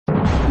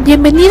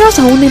Bienvenidos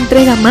a una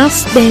entrega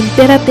más de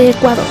Entérate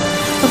Ecuador,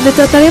 donde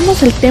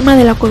trataremos el tema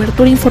de la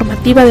cobertura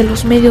informativa de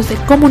los medios de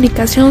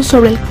comunicación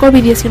sobre el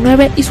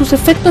COVID-19 y sus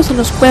efectos en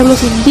los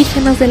pueblos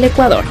indígenas del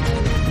Ecuador.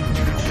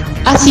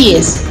 Así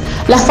es,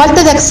 la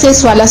falta de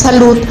acceso a la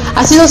salud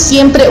ha sido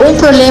siempre un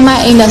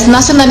problema en las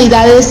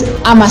nacionalidades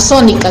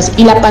amazónicas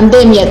y la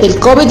pandemia del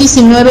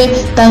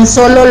COVID-19 tan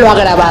solo lo ha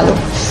agravado.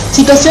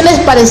 Situaciones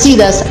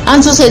parecidas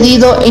han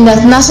sucedido en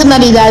las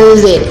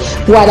nacionalidades de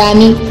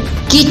Guarani,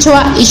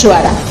 Quichua y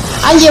Shuara.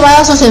 Han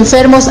llevado a sus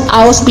enfermos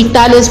a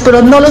hospitales,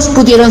 pero no los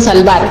pudieron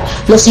salvar.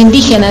 Los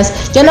indígenas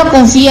ya no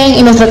confían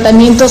en los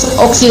tratamientos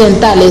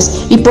occidentales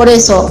y por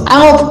eso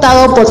han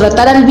optado por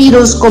tratar al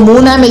virus como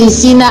una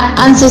medicina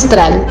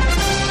ancestral.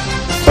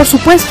 Por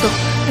supuesto,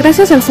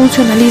 gracias al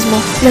funcionalismo,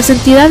 las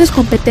entidades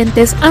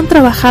competentes han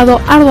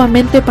trabajado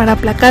arduamente para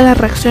aplacar las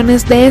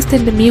reacciones de este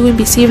enemigo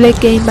invisible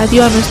que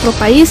invadió a nuestro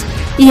país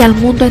y al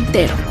mundo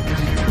entero,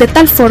 de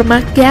tal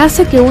forma que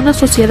hace que una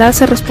sociedad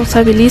se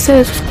responsabilice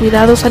de sus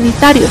cuidados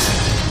sanitarios,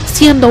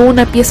 siendo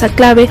una pieza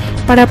clave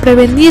para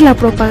prevenir la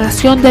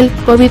propagación del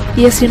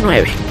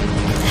COVID-19.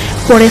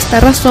 Por esta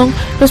razón,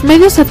 los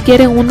medios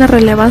adquieren una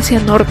relevancia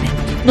enorme,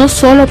 no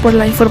solo por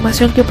la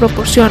información que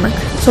proporcionan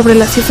sobre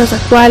las cifras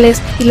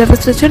actuales y las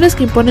restricciones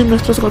que imponen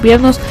nuestros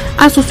gobiernos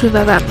a sus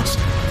ciudadanos,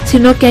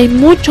 sino que hay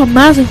mucho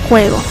más en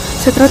juego.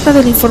 Se trata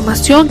de la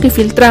información que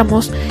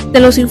filtramos, de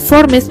los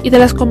informes y de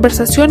las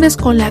conversaciones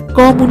con la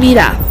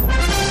comunidad.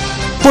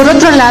 Por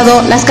otro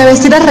lado, las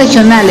cabeceras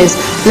regionales,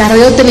 las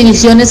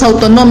radiotelevisiones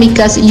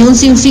autonómicas y un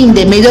sinfín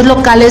de medios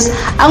locales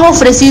han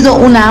ofrecido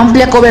una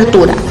amplia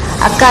cobertura,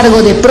 a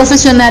cargo de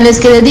profesionales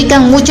que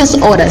dedican muchas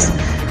horas.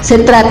 Se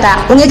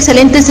trata de un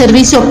excelente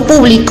servicio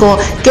público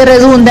que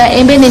redunda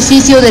en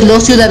beneficio de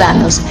los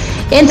ciudadanos.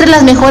 Entre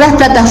las mejores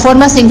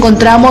plataformas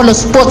encontramos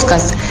los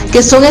podcasts,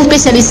 que son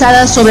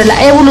especializadas sobre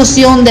la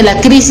evolución de la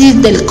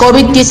crisis del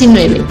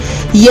COVID-19,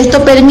 y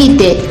esto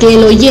permite que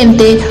el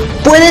oyente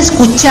pueda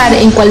escuchar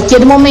en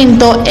cualquier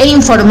momento e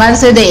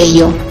informarse de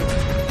ello.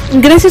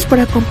 Gracias por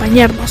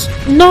acompañarnos.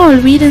 No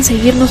olviden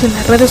seguirnos en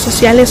las redes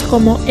sociales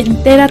como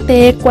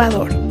Entérate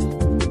Ecuador.